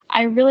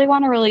I really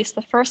want to release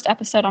the first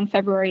episode on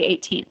February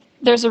 18th.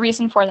 There's a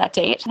reason for that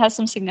date. It has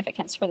some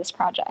significance for this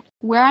project.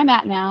 Where I'm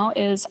at now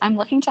is I'm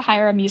looking to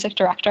hire a music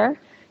director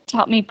to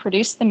help me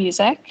produce the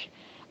music.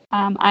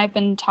 I've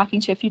been talking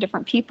to a few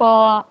different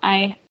people.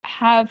 I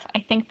have,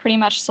 I think, pretty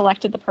much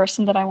selected the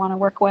person that I want to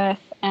work with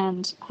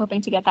and hoping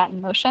to get that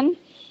in motion.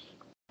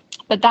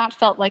 But that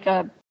felt like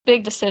a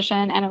big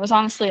decision, and it was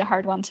honestly a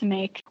hard one to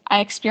make. I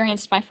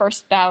experienced my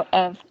first bout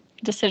of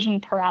decision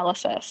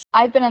paralysis.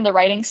 I've been in the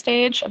writing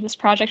stage of this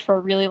project for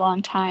a really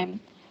long time.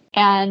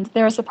 And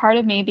there was a part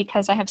of me,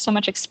 because I have so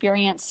much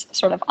experience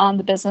sort of on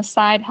the business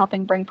side,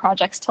 helping bring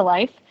projects to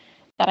life,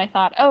 that I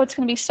thought, oh, it's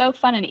going to be so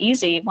fun and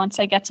easy once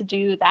I get to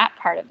do that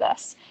part of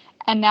this.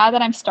 And now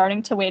that I'm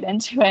starting to wade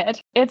into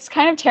it, it's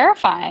kind of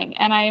terrifying.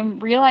 And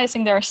I'm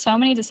realizing there are so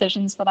many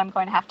decisions that I'm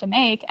going to have to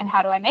make, and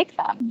how do I make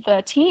them?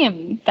 The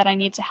team that I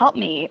need to help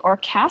me, or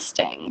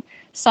casting.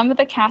 Some of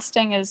the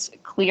casting is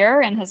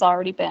clear and has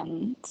already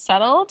been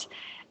settled,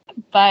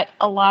 but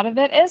a lot of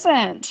it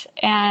isn't.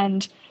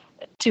 And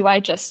do I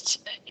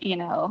just,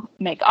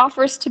 make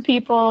offers to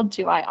people?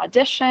 Do I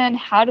audition?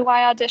 How do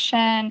I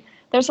audition?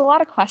 There's a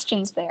lot of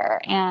questions there,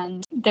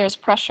 and there's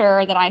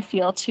pressure that I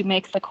feel to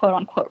make the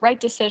quote-unquote right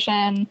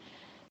decision.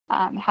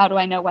 How do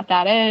I know what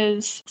that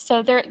is?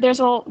 So there's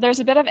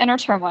a bit of inner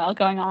turmoil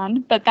going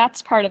on, but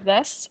that's part of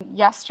this.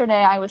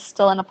 Yesterday, I was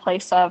still in a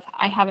place of,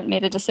 I haven't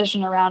made a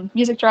decision around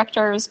music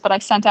directors, but I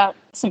sent out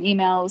some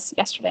emails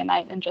yesterday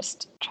night and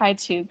just tried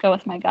to go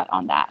with my gut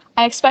on that.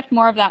 I expect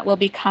more of that will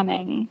be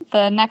coming.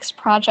 The next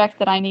project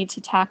that I need to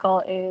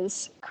tackle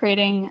is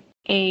creating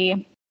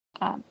a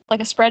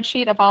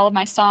spreadsheet of all of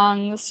my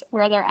songs,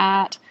 where they're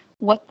at,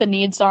 what the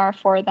needs are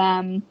for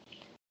them,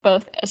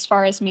 both as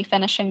far as me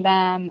finishing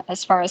them,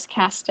 as far as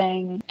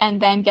casting,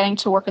 and then getting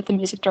to work with the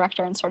music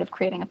director and sort of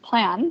creating a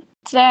plan.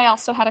 Today I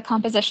also had a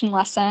composition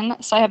lesson,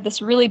 so I have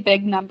this really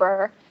big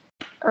number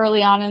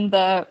early on in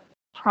the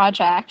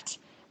project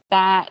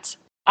that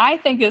I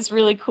think is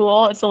really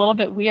cool. It's a little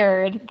bit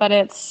weird, but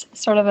it's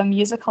sort of a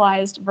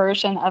musicalized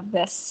version of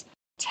this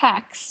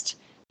text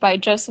by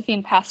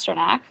Josephine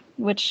Pasternak,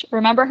 which,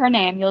 remember her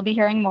name, you'll be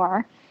hearing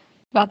more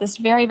about this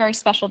very, very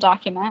special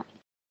document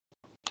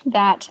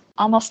that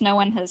almost no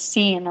one has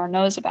seen or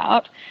knows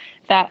about,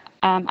 that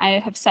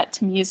I have set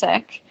to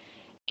music.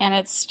 And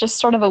it's just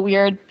sort of a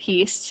weird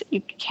piece.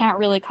 You can't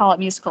really call it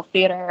musical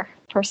theater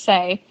per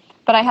se,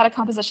 but I had a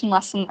composition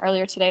lesson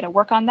earlier today to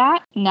work on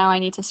that. Now I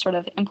need to sort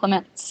of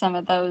implement some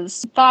of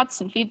those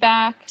thoughts and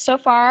feedback. So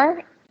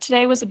far,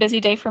 today was a busy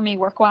day for me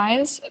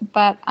work-wise,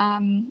 but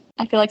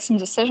I feel like some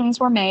decisions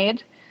were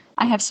made.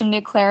 I have some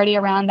new clarity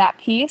around that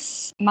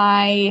piece.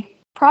 My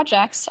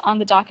projects on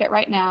the docket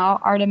right now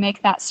are to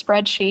make that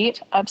spreadsheet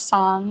of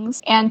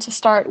songs and to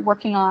start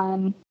working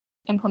on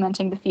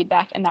implementing the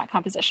feedback in that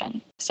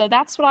composition. So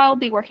that's what I'll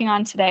be working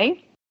on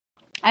today.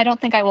 I don't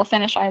think I will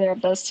finish either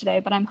of those today,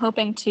 but I'm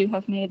hoping to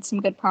have made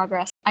some good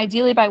progress,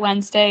 ideally by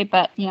Wednesday,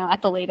 but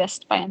at the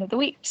latest by end of the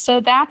week.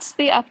 So that's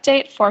the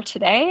update for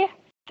today.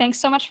 Thanks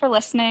so much for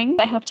listening.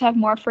 I hope to have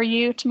more for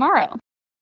you tomorrow.